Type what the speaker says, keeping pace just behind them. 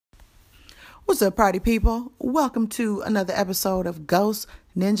What's up, party people? Welcome to another episode of Ghost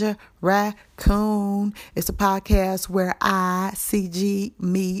Ninja Raccoon. It's a podcast where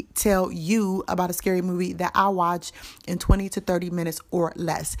me, tell you about a scary movie that I watch in 20 to 30 minutes or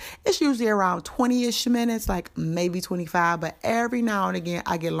less. It's usually around 20-ish minutes, like maybe 25, but every now and again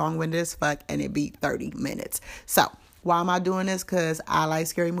I get long-winded as fuck and it be 30 minutes. So, why am I doing this? Because I like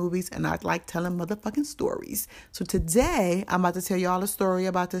scary movies and I like telling motherfucking stories. So today, I'm about to tell y'all a story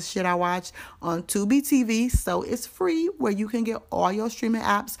about this shit I watched on Tubi TV. So it's free where you can get all your streaming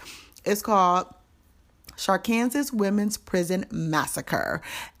apps. It's called Sharkansas Women's Prison Massacre.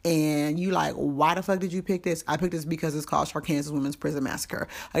 And you like, why the fuck did you pick this? I picked this because it's called Sharkansas Women's Prison Massacre.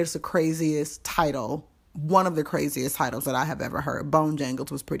 It's the craziest title. One of the craziest titles that I have ever heard. Bone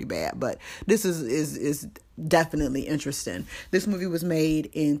Jangles was pretty bad, but this is definitely interesting. This movie was made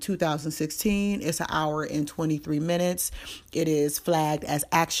in 2016. It's an hour and 23 minutes. It is flagged as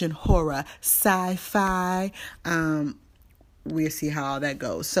action, horror, sci-fi. We'll see how all that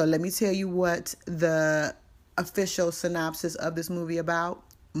goes. So let me tell you what the official synopsis of this movie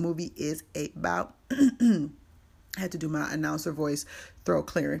is about. I had to do my announcer voice, throat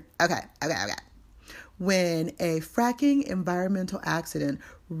clearing. Okay. When a fracking environmental accident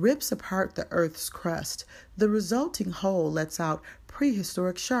rips apart the Earth's crust, the resulting hole lets out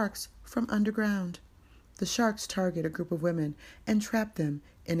prehistoric sharks from underground. The sharks target a group of women and trap them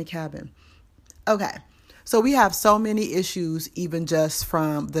in a cabin. Okay, so we have so many issues even just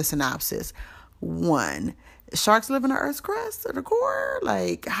from the synopsis. One, sharks live in the Earth's crust at the core?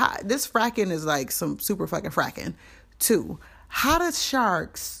 Like, this fracking is like some super fucking fracking. Two, how does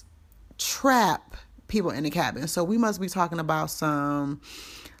sharks trap people in the cabin? So we must be talking about some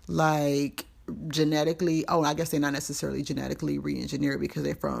like genetically, I guess they're not necessarily genetically re-engineered because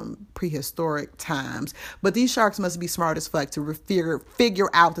they're from prehistoric times, but these sharks must be smart as fuck to figure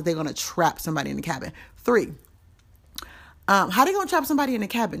out that they're going to trap somebody in the cabin. Three, how they going to trap somebody in the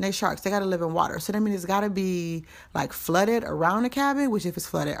cabin? They sharks, they got to live in water, so that means it's got to be like flooded around the cabin, which if it's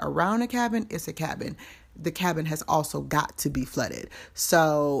flooded around the cabin, it's a cabin. The cabin has also got to be flooded.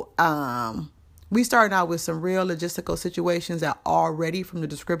 So we started out with some real logistical situations that already from the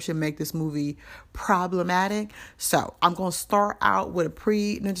description make this movie problematic. So I'm going to start out with a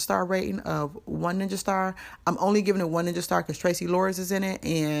pre-Ninja Star rating of 1 Ninja Star. I'm only giving it 1 Ninja Star because Traci Lords is in it.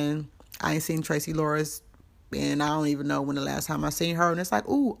 And I ain't seen Traci Lords. And I don't even know when the last time I seen her. And it's like,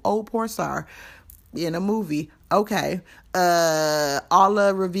 ooh, old porn star in a movie. Okay. All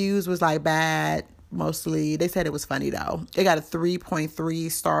the reviews was like bad. Mostly. They said it was funny though. It got a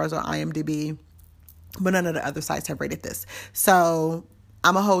 3.3 stars on IMDb. But none of the other sites have rated this. So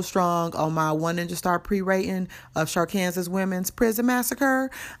I'm a hold strong on my 1 Ninja Star pre-rating of Sharkansas Women's Prison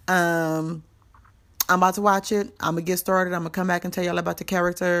Massacre. I'm about to watch it. I'm going to get started. I'm going to come back and tell y'all about the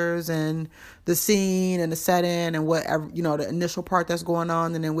characters and the scene and the setting and whatever, the initial part that's going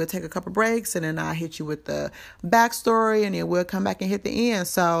on. And then we'll take a couple breaks and then I'll hit you with the backstory and then we'll come back and hit the end.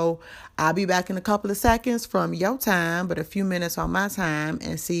 So I'll be back in a couple of seconds from your time, but a few minutes on my time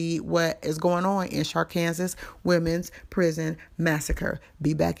and see what is going on in Sharkansas Women's Prison Massacre.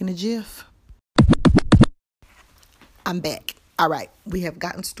 Be back in a jiff. I'm back. All right. We have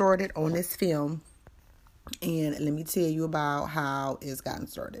gotten started on this film. And let me tell you about how it's gotten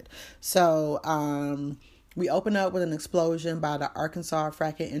started. So, we open up with an explosion by the Arkansas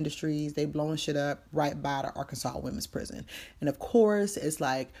fracking industries. They blowing shit up right by the Arkansas women's prison. And of course, it's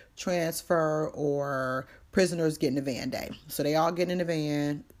like transfer or prisoners getting a van day. So they all get in the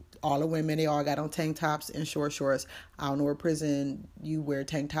van. All the women, they all got on tank tops and short shorts. I don't know where prison you wear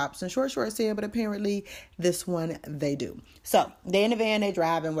tank tops and short shorts in, but apparently this one they do. So they in the van, they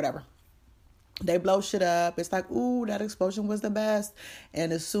driving, whatever. They blow shit up. It's like, ooh, that explosion was the best.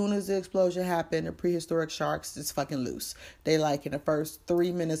 And as soon as the explosion happened, the prehistoric sharks is fucking loose. They like in the first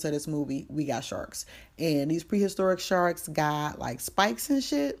 3 minutes of this movie, we got sharks. And these prehistoric sharks got like spikes and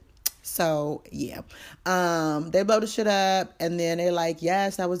shit. So, yeah. They blow the shit up and then they're like,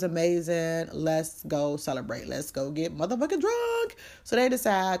 yes, that was amazing. Let's go celebrate. Let's go get motherfucking drunk. So they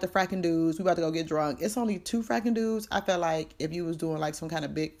decide, the fracking dudes, we about to go get drunk. It's only 2 fracking dudes. I felt like if you was doing like some kind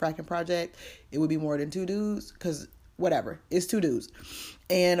of big fracking project, it would be more than 2 dudes because whatever, it's 2 dudes.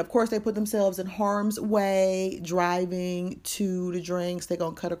 And of course they put themselves in harm's way driving to the drinks. They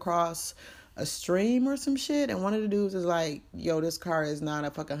gonna cut across a stream or some shit, and one of the dudes is like, yo, this car is not a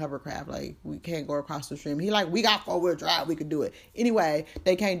fucking hovercraft, like we can't go across the stream. He like, we got 4-wheel drive, we could do it. Anyway,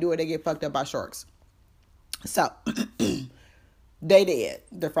 they can't do it, they get fucked up by sharks. So they dead.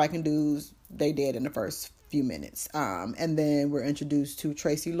 The fracking dudes, they dead in the first few minutes. And then we're introduced to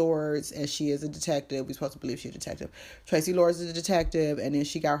Traci Lords, and she is a detective. We're supposed to believe she's a detective. Traci Lords is a detective, and then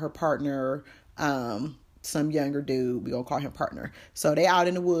she got her partner, some younger dude. We gonna call him partner. So they out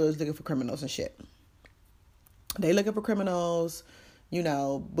in the woods looking for criminals and shit. They looking for criminals,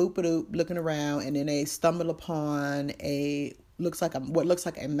 boop-a-doop, looking around, and then they stumble upon what looks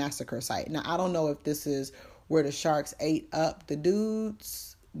like a massacre site. Now, I don't know if this is where the sharks ate up the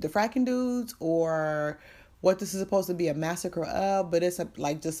fracking dudes, or what this is supposed to be a massacre of, but it's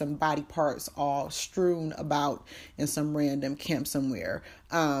just some body parts all strewn about in some random camp somewhere.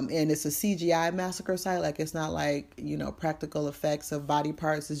 And it's a CGI massacre site. Like, it's not practical effects of body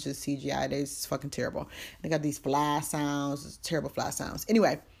parts. It's just CGI. It's fucking terrible. They got these fly sounds. It's terrible fly sounds.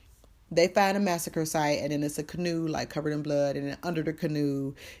 Anyway, they find a massacre site, and then it's a canoe covered in blood, and then under the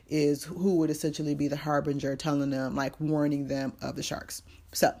canoe is who would essentially be the harbinger, telling them, warning them of the sharks.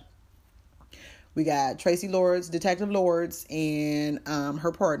 So we got Traci Lords, Detective Lords, and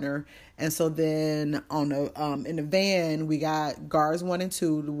her partner. And so then on the in the van, we got guards 1 and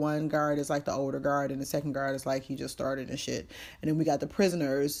 2. The one guard is the older guard, and the second guard is he just started and shit. And then we got the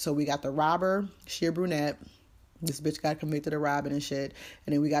prisoners. So we got the robber, she a brunette. This bitch got convicted of robbing and shit.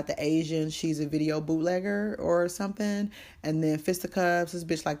 And then we got the Asian, she's a video bootlegger or something. And then fisticuffs, this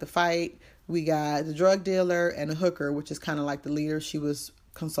bitch to fight. We got the drug dealer and the hooker, which is kind of the leader. She was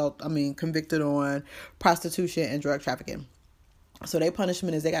convicted on prostitution and drug trafficking. So their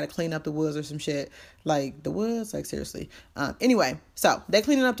punishment is they got to clean up the woods or some shit. The woods? Seriously. Anyway, so they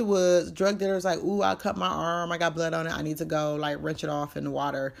cleaning up the woods. Drug dealer's ooh, I cut my arm. I got blood on it. I need to go, wrench it off in the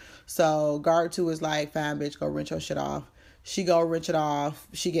water. So guard 2 is fine, bitch, go wrench your shit off. She go wrench it off.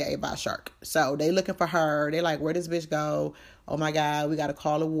 She get ate by a shark. So they looking for her. They where this bitch go? Oh my God, we got to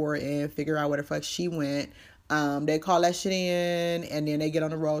call a warden, figure out where the fuck she went. They call that shit in, and then they get on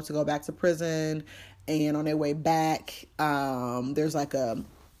the road to go back to prison. And on their way back, there's a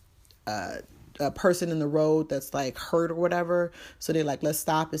person in the road that's hurt or whatever. So they're let's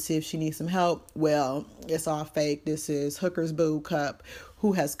stop and see if she needs some help. Well, it's all fake. This is Hooker's Boo Cup,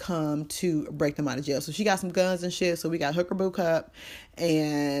 who has come to break them out of jail. So she got some guns and shit. So we got Hooker Boo Cup,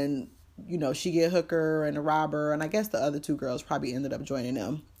 and she get Hooker and the robber, and I guess the other 2 girls probably ended up joining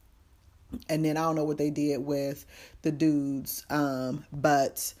them. And then I don't know what they did with the dudes,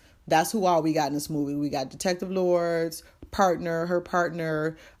 but that's who all we got in this movie. We got Detective Lords, her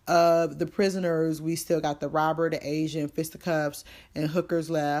partner. Of the prisoners, we still got the robber, the Asian, fisticuffs, and hookers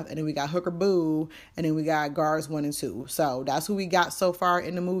left. And then we got Hooker Boo, and then we got guards 1 and 2. So that's who we got so far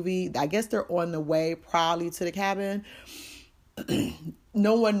in the movie. I guess they're on the way probably to the cabin.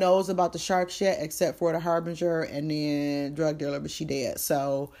 No one knows about the sharks yet except for the harbinger and then drug dealer, but she dead.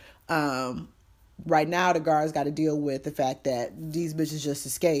 So right now the guards got to deal with the fact that these bitches just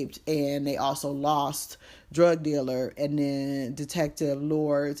escaped, and they also lost drug dealer, and then Detective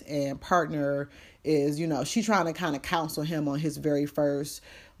Lords and partner is, she trying to kind of counsel him on his very first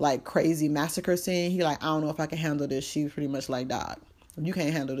crazy massacre scene. He I don't know if I can handle this. She pretty much dog, if you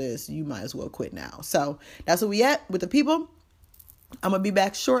can't handle this, you might as well quit now. So that's where we at with the people. I'm going to be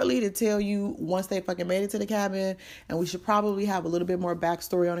back shortly to tell you once they fucking made it to the cabin, and we should probably have a little bit more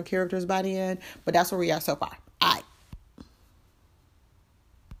backstory on the characters by the end, but that's where we are so far. All right.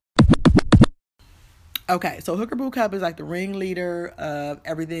 Okay, so Hooker Boo Cup is the ringleader of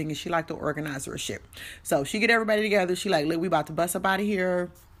everything, and she the organizer of shit. So she get everybody together. She look, we about to bust up out of here.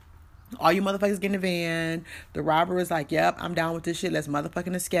 All you motherfuckers get in the van. The robber is yep, I'm down with this shit. Let's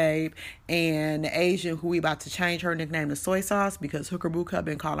motherfucking escape. And the Asian, who we about to change her nickname to Soy Sauce, because Hooker Boo Cup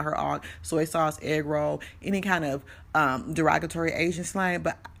been calling her all soy sauce, egg roll, any kind of derogatory Asian slang.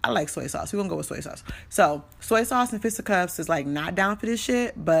 But I like soy sauce. We're gonna go with soy sauce. So Soy Sauce and Fisticuffs is not down for this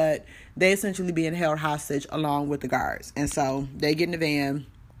shit, but they essentially being held hostage along with the guards. And so they get in the van.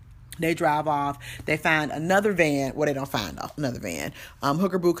 They drive off. They find another van. Well, they don't find another van.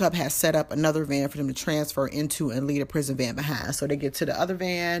 Hooker Boo Cup has set up another van for them to transfer into and leave a prison van behind. So they get to the other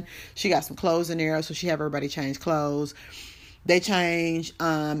van. She got some clothes in there, so she have everybody change clothes. They change,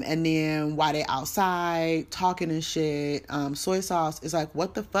 and then while they outside talking and shit, Soy Sauce is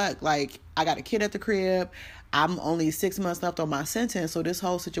what the fuck? I got a kid at the crib. I'm only 6 months left on my sentence, so this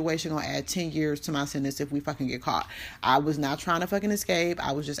whole situation gonna add 10 years to my sentence if we fucking get caught. I was not trying to fucking escape.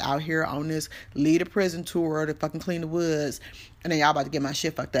 I was just out here on this lead a prison tour to fucking clean the woods, and then y'all about to get my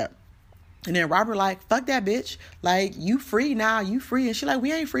shit fucked up. And then Robert fuck that bitch. You free now, you free. And she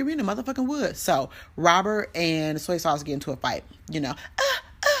we ain't free, we in the motherfucking woods. So Robert and Soy Sauce get into a fight,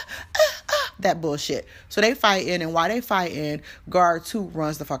 that bullshit. So they fighting, and while they fighting, guard 2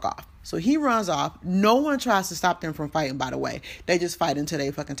 runs the fuck off. So he runs off. No one tries to stop them from fighting, by the way. They just fight until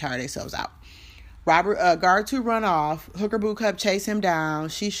they fucking tire themselves out. Guard 2 run off. Hooker Boo Cup chase him down.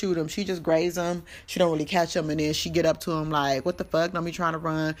 She shoot him. She just graze him. She don't really catch him. And then she get up to him like, what the fuck? Don't be trying to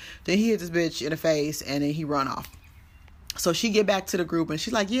run. Then he hits this bitch in the face and then he run off. So she get back to the group and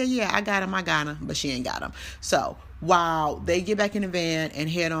she's like, yeah, I got him. But she ain't got him. So while they get back in the van and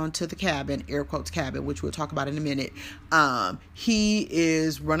head on to the cabin, air quotes cabin, which we'll talk about in a minute, he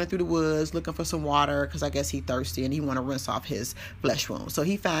is running through the woods looking for some water because I guess he's thirsty and he want to rinse off his flesh wound. So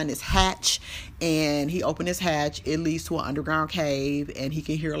he find this hatch and he opened this hatch. It leads to an underground cave and he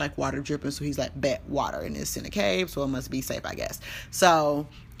can hear like water dripping. So he's like, bet water in this in a cave. So it must be safe, I guess. So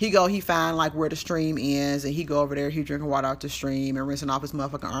he find like where the stream ends and he go over there, he drinking water out the stream and rinsing off his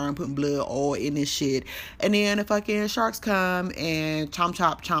motherfucking arm, putting blood oil in this shit. And then the fucking sharks come and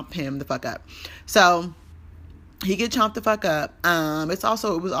chomp him the fuck up. So he get chomped the fuck up. It was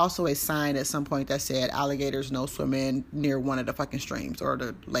also a sign at some point that said alligators no swimming near one of the fucking streams or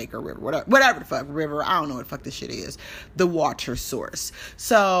the lake or river, whatever the fuck river. I don't know what the fuck this shit is. The water source.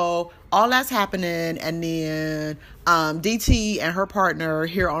 So all that's happening, and then DT and her partner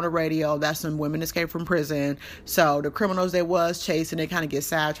hear on the radio that some women escaped from prison. So the criminals they was chasing, they kind of get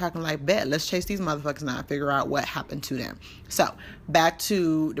sidetracked and like, bet, let's chase these motherfuckers now and figure out what happened to them. So back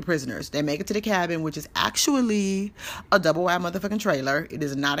to the prisoners. They make it to the cabin, which is actually a double wide motherfucking trailer. It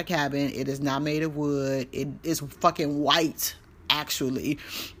is not a cabin. It is not made of wood. It is fucking white, actually.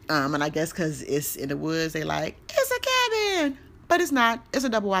 And I guess because it's in the woods, they like, it's a cabin. But it's not. It's a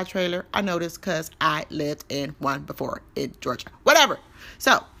double wide trailer. I know this because I lived in one before in Georgia. Whatever.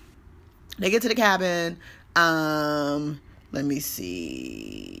 So they get to the cabin. Let me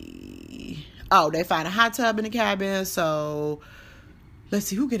see. Oh, they find a hot tub in the cabin. So let's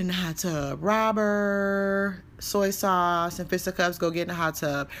see who get in the hot tub. Robber, Soy Sauce, and Fisticuffs go get in the hot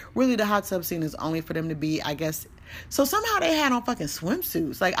tub. Really, the hot tub scene is only for them to be, I guess. So somehow they had on fucking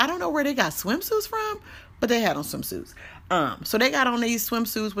swimsuits. Like, I don't know where they got swimsuits from, but they had on swimsuits. So they got on these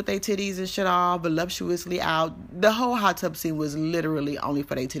swimsuits with their titties and shit all voluptuously out. The whole hot tub scene was literally only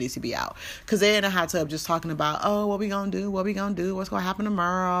for their titties to be out. Because they're in the hot tub just talking about, oh, what we gonna do? What's gonna happen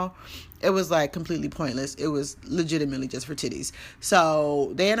tomorrow? It was like completely pointless. It was legitimately just for titties.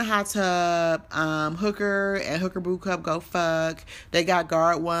 So they in a hot tub. Hooker and Hooker Boo Cup go fuck. They got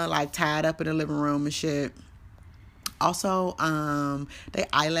guard one like tied up in the living room and shit. Also, their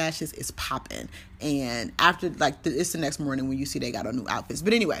eyelashes is popping. And after, like, it's the next morning when you see they got on new outfits.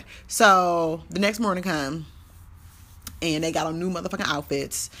 But anyway, so the next morning come, and they got on new motherfucking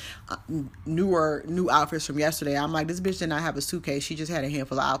outfits, new outfits from yesterday. I'm like, this bitch did not have a suitcase. She just had a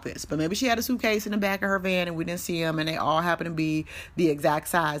handful of outfits. But maybe she had a suitcase in the back of her van and we didn't see them, and they all happen to be the exact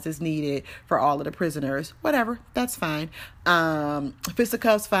size that's needed for all of the prisoners. Whatever, that's fine.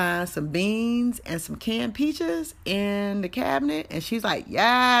 Fisticuffs finds some beans and some canned peaches in the cabinet, and she's like,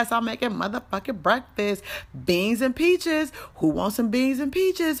 yes, I'm making motherfucking breakfast. Beans and peaches. Who wants some beans and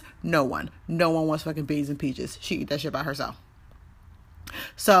peaches? No one wants fucking beans and peaches. She eat that shit by herself.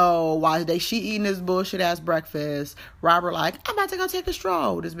 So while she eating this bullshit ass breakfast, Robert like, I'm about to go take a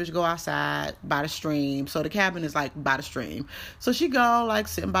stroll. This bitch go outside by the stream. So the cabin is like by the stream. So she go like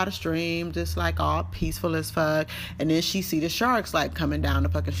sitting by the stream, just like all peaceful as fuck. And then she see the sharks like coming down the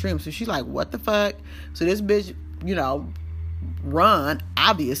fucking stream. So she's like, what the fuck? So this bitch, run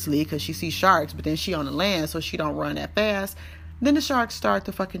obviously because she sees sharks, but then she on the land, so she don't run that fast. Then the sharks start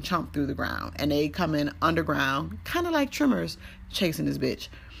to fucking chomp through the ground, and they come in underground, kind of like Tremors, chasing this bitch.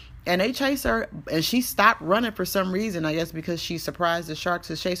 And they chase her, and she stopped running for some reason, I guess because she's surprised the sharks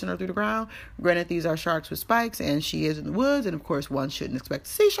is chasing her through the ground. Granted, these are sharks with spikes, and she is in the woods, and of course, one shouldn't expect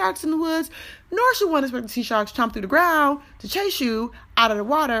to see sharks in the woods, nor should one expect to see sharks chomp through the ground to chase you out of the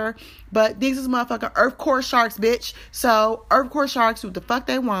water. But these is motherfucking earth core sharks, bitch. So, earth core sharks do what the fuck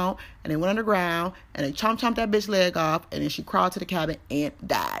they want, and they went underground, and they chomped that bitch leg off, and then she crawled to the cabin and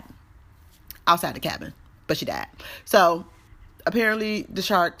died. Outside the cabin, but she died. So, apparently the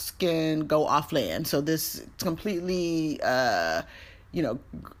sharks can go off land. So this completely,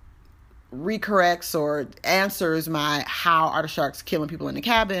 recorrects or answers my how are the sharks killing people in the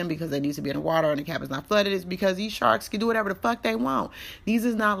cabin because they need to be in the water and the cabin's not flooded. It's because these sharks can do whatever the fuck they want. These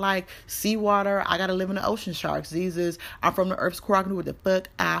is not like seawater, I gotta live in the ocean sharks. These is, I'm from the earth's core, I can do what the fuck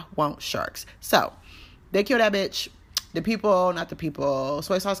I want sharks. So they kill that bitch.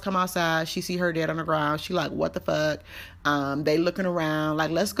 Soy Sauce come outside. She see her dead on the ground. She like, what the fuck? They looking around like,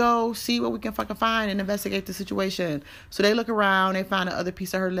 let's go see what we can fucking find and investigate the situation. So they look around. They find the other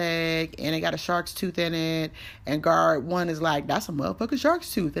piece of her leg, and they got a shark's tooth in it. And guard one is like, that's a motherfucking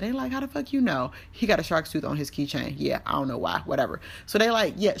shark's tooth. And they like, how the fuck you know? He got a shark's tooth on his keychain. Yeah, I don't know why. Whatever. So they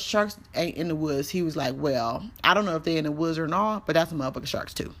like, yeah, sharks ain't in the woods. He was like, well, I don't know if they in the woods or not, but that's a motherfucking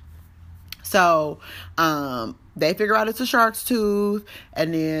shark's tooth. So, they figure out it's a shark's tooth,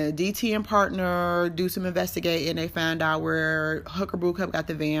 and then DT and partner do some investigating. They find out where Hooker Brew Cup got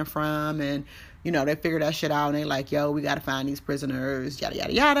the van from, and, they figure that shit out, and they like, yo, we got to find these prisoners, yada,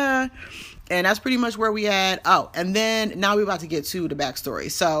 yada, yada. And that's pretty much where we at. Oh, and then now we're about to get to the backstory.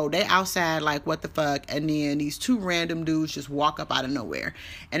 So they outside like, what the fuck? And then these two random dudes just walk up out of nowhere.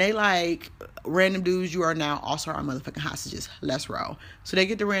 And they like, random dudes, you are now also our motherfucking hostages. Let's roll. So they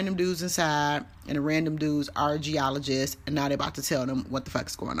get the random dudes inside, and the random dudes are geologists, and now they're about to tell them what the fuck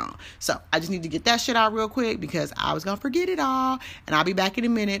is going on. So I just need to get that shit out real quick because I was going to forget it all. And I'll be back in a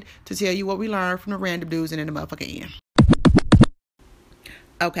minute to tell you what we learned from the random dudes and then the motherfucking end.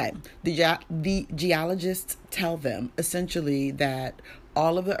 Okay, the geologists tell them essentially that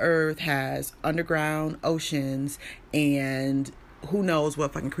all of the earth has underground oceans, and who knows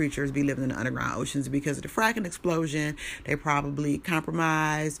what fucking creatures be living in the underground oceans. Because of the fracking explosion, they probably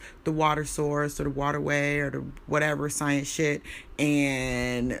compromised the water source or the waterway or the whatever science shit,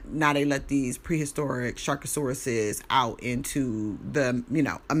 and now they let these prehistoric Sharkasauruses out into the,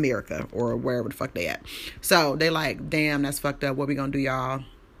 America or wherever the fuck they at. So they like, damn, that's fucked up. What we gonna do, y'all?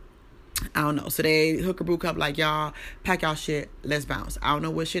 I don't know. So they Hooker Brew Cup like, y'all pack y'all shit, let's bounce. I don't know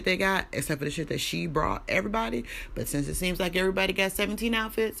what shit they got except for the shit that she brought everybody, but since it seems like everybody got 17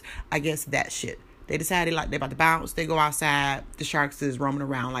 outfits, I guess that shit. They decided like they about to bounce. They go outside. The sharks is roaming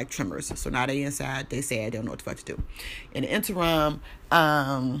around like trimmers. So now they inside. They say I don't know what the fuck to do. In the interim,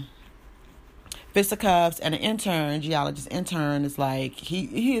 fisticuffs and an geologist intern is like,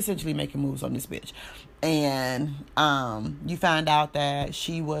 he essentially making moves on this bitch. And you find out that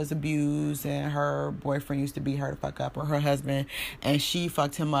she was abused and her boyfriend used to beat her to fuck up, or her husband, and she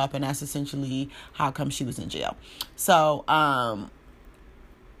fucked him up, and that's essentially how come she was in jail. So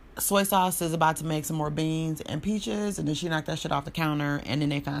soy sauce is about to make some more beans and peaches, and then she knocked that shit off the counter, and then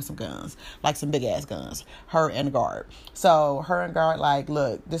they found some guns, like some big ass guns, her and the guard. So her and guard like,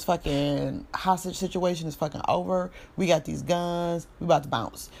 look, this fucking hostage situation is fucking over. We got these guns. We about to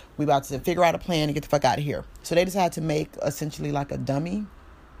bounce. We about to figure out a plan to get the fuck out of here. So they decided to make essentially like a dummy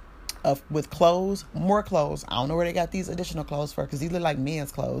with clothes, more clothes. I don't know where they got these additional clothes for, because these look like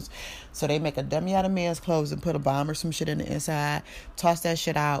men's clothes. So they make a dummy out of men's clothes and put a bomb or some shit in the inside, toss that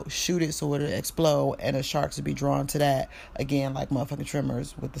shit out, shoot it so it'll explode, and the sharks will be drawn to that again, like motherfucking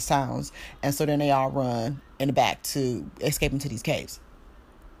trimmers with the sounds. And so then they all run in the back to escape into these caves.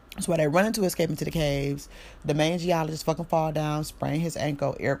 So while they run into escape into the caves, the main geologist fucking fall down, sprain his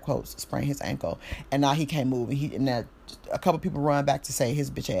ankle, air quotes, sprain his ankle, and now he can't move. And that a couple people run back to say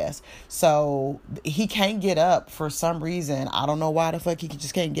his bitch ass. So he can't get up for some reason. I don't know why the fuck he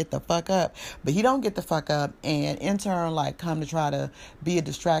just can't get the fuck up, but he don't get the fuck up. And intern like come to try to be a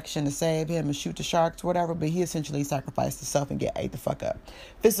distraction to save him and shoot the sharks or whatever, but he essentially sacrificed himself and get ate the fuck up.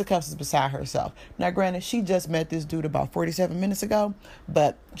 Fisticuffs is beside herself. Now granted, she just met this dude about 47 minutes ago,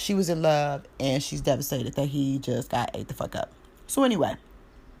 but she was in love and she's devastated that he just got ate the fuck up. So anyway,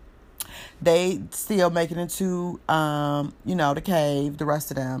 they still make it into, the cave, the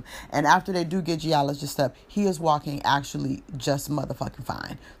rest of them. And after they do get geologist stuff, he is walking actually just motherfucking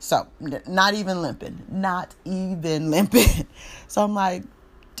fine. So, not even limping. So I'm like,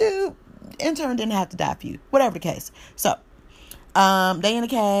 dude, intern didn't have to die for you. Whatever the case. So, they in the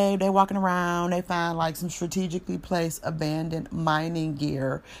cave, they walking around, they find like some strategically placed abandoned mining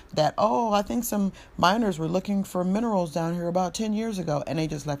gear that, I think some miners were looking for minerals down here about 10 years ago, and they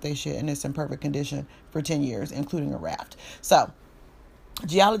just left their shit and it's in perfect condition for 10 years, including a raft. So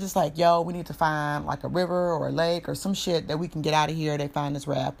geologists like, yo, we need to find like a river or a lake or some shit that we can get out of here. They find this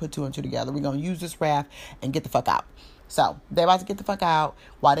raft, put two and two together. We're going to use this raft and get the fuck out. So they about to get the fuck out.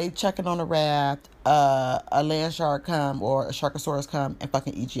 While they checking on the raft, a land shark come, or a Sharkasaurus come and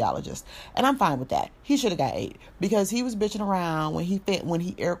fucking eat geologist. And I'm fine with that. He should have got ate because he was bitching around when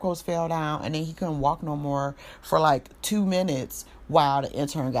he air quotes fell down, and then he couldn't walk no more for like 2 minutes while the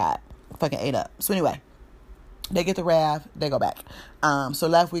intern got fucking ate up. So anyway, they get the raft, they go back. So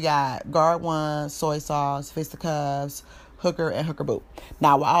left we got guard 1, soy sauce, fisticuffs, Hooker, and Hooker Boot.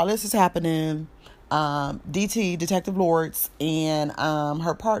 Now while all this is happening, DT, Detective Lords, and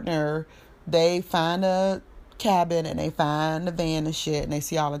her partner, they find a cabin and they find the van and shit, and they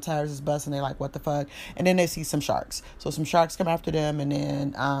see all the tires is busting. They like, what the fuck? And then they see some sharks. So some sharks come after them, and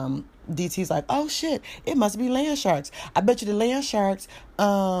then DT's like, oh shit, it must be land sharks. I bet you the land sharks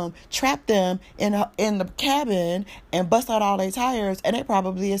trapped them in the cabin and bust out all their tires, and they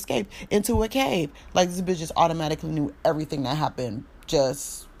probably escaped into a cave. Like, this bitch just automatically knew everything that happened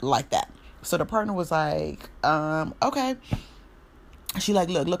just like that. So the partner was like, okay. she like,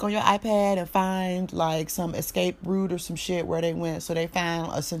 look on your iPad and find like some escape route or some shit where they went. So they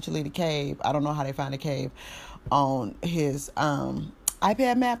found essentially the cave. I don't know how they found the cave on his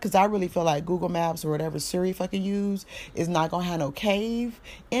iPad map, because I really feel like Google Maps or whatever Siri fucking use is not gonna have no cave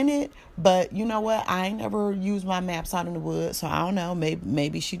in it. But you know what? I ain't never used my maps out in the woods, so I don't know.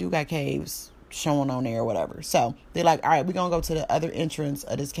 Maybe she do got caves showing on there or whatever. So they're like, all right, we're gonna go to the other entrance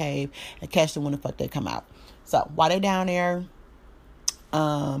of this cave and catch them when the fuck they come out. So while they down there,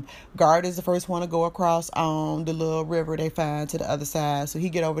 Guard is the first one to go across on the little river they find to the other side. So he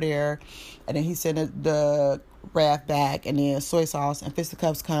get over there, and then he send the raft back, and then Soy Sauce and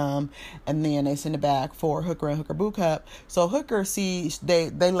Fisticuffs come, and then they send it back for Hooker and Hooker Boo Cup. So Hooker sees they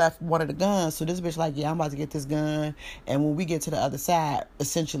left one of the guns, so this bitch like, yeah, I'm about to get this gun. And when we get to the other side,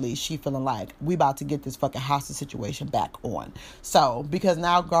 essentially she feeling like we about to get this fucking hostage situation back on. So because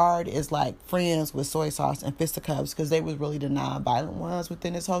now Guard is like friends with Soy Sauce and Fisticuffs, because they was really the non-violent ones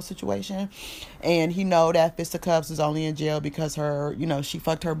within this whole situation, and he know that Fisticuffs is only in jail because her, she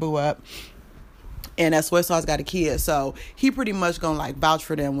fucked her boo up, and that Soy Sauce got a kid, so he pretty much gonna like vouch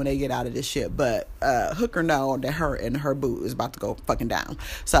for them when they get out of this shit. But Hooker know that her and her boo is about to go fucking down.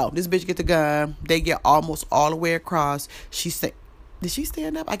 So this bitch get the gun. They get almost all the way across. Did she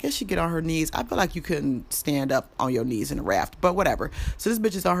stand up? I guess she get on her knees. I feel like you couldn't stand up on your knees in a raft, but whatever. So this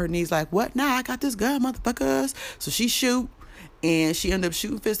bitch is on her knees like, what? Nah, I got this gun, motherfuckers. So she shoot, and she ended up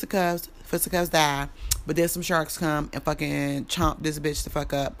shooting Fisticuffs. Fisticuffs die. But then some sharks come and fucking chomp this bitch the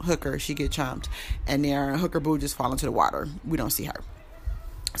fuck up. Hooker, she get chomped. And then Hooker Boo just fall into the water. We don't see her.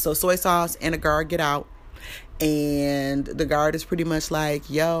 So Soy Sauce and the guard get out. And the guard is pretty much like,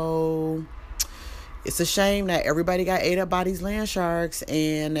 yo, it's a shame that everybody got ate up by these land sharks,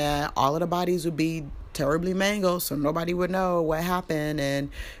 and all of the bodies would be terribly mangled, so nobody would know what happened. And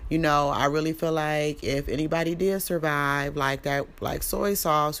I really feel like if anybody did survive like that, like Soy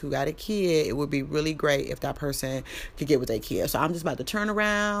Sauce, who got a kid, it would be really great if that person could get with their kid. So I'm just about to turn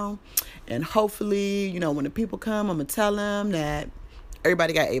around, and hopefully, when the people come, I'm gonna tell them that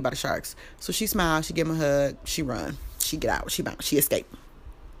everybody got ate by the sharks. So she smiles, she give him a hug, she run, she get out, she bounce, she escape.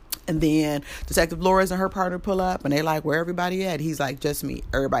 And then Detective Lords and her partner pull up, and they like, where everybody at? He's like, just me,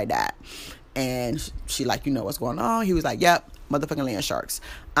 everybody died. And she like, what's going on? He was like, yep, motherfucking land sharks.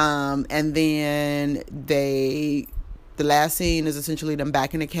 And then the last scene is essentially them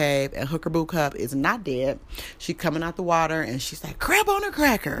back in the cave, and Hooker Boo Cup is not dead. She coming out the water, and she's like, crab on a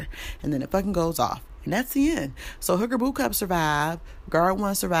cracker. And then it fucking goes off. And that's the end. So Hooker Boo Cup survived. Guard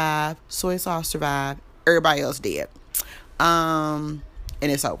 1 survived. Soy Sauce survived. Everybody else dead. And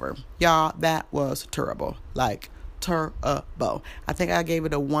it's over. Y'all, that was terrible. Like, terrible. I think I gave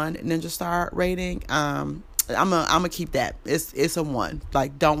it a 1 Ninja Star rating. I'm gonna keep that. It's a 1.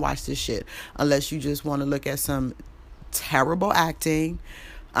 Like, don't watch this shit unless you just want to look at some terrible acting,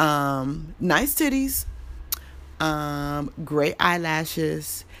 nice titties, great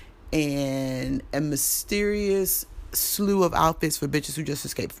eyelashes, and a mysterious slew of outfits for bitches who just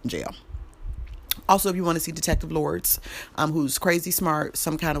escaped from jail. Also, if you want to see Detective Lords, who's crazy smart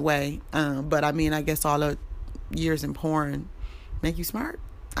some kind of way, but I mean, I guess all the years in porn make you smart.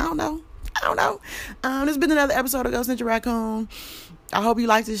 I don't know. This has been another episode of Ghost Ninja Raccoon. I hope you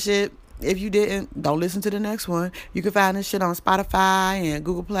liked this shit. If you didn't, don't listen to the next one. You can find this shit on Spotify and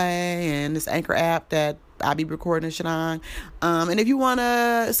Google Play and this Anchor app that I be recording this shit on. And if you want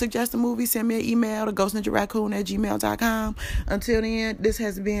to suggest a movie, send me an email to ghostninjaraccoon@gmail.com. Until then, this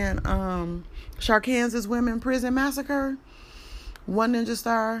has been Sharkansas Women Prison Massacre. 1 Ninja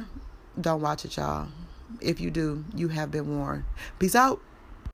Star. Don't watch it, y'all. If you do, you have been warned. Peace out.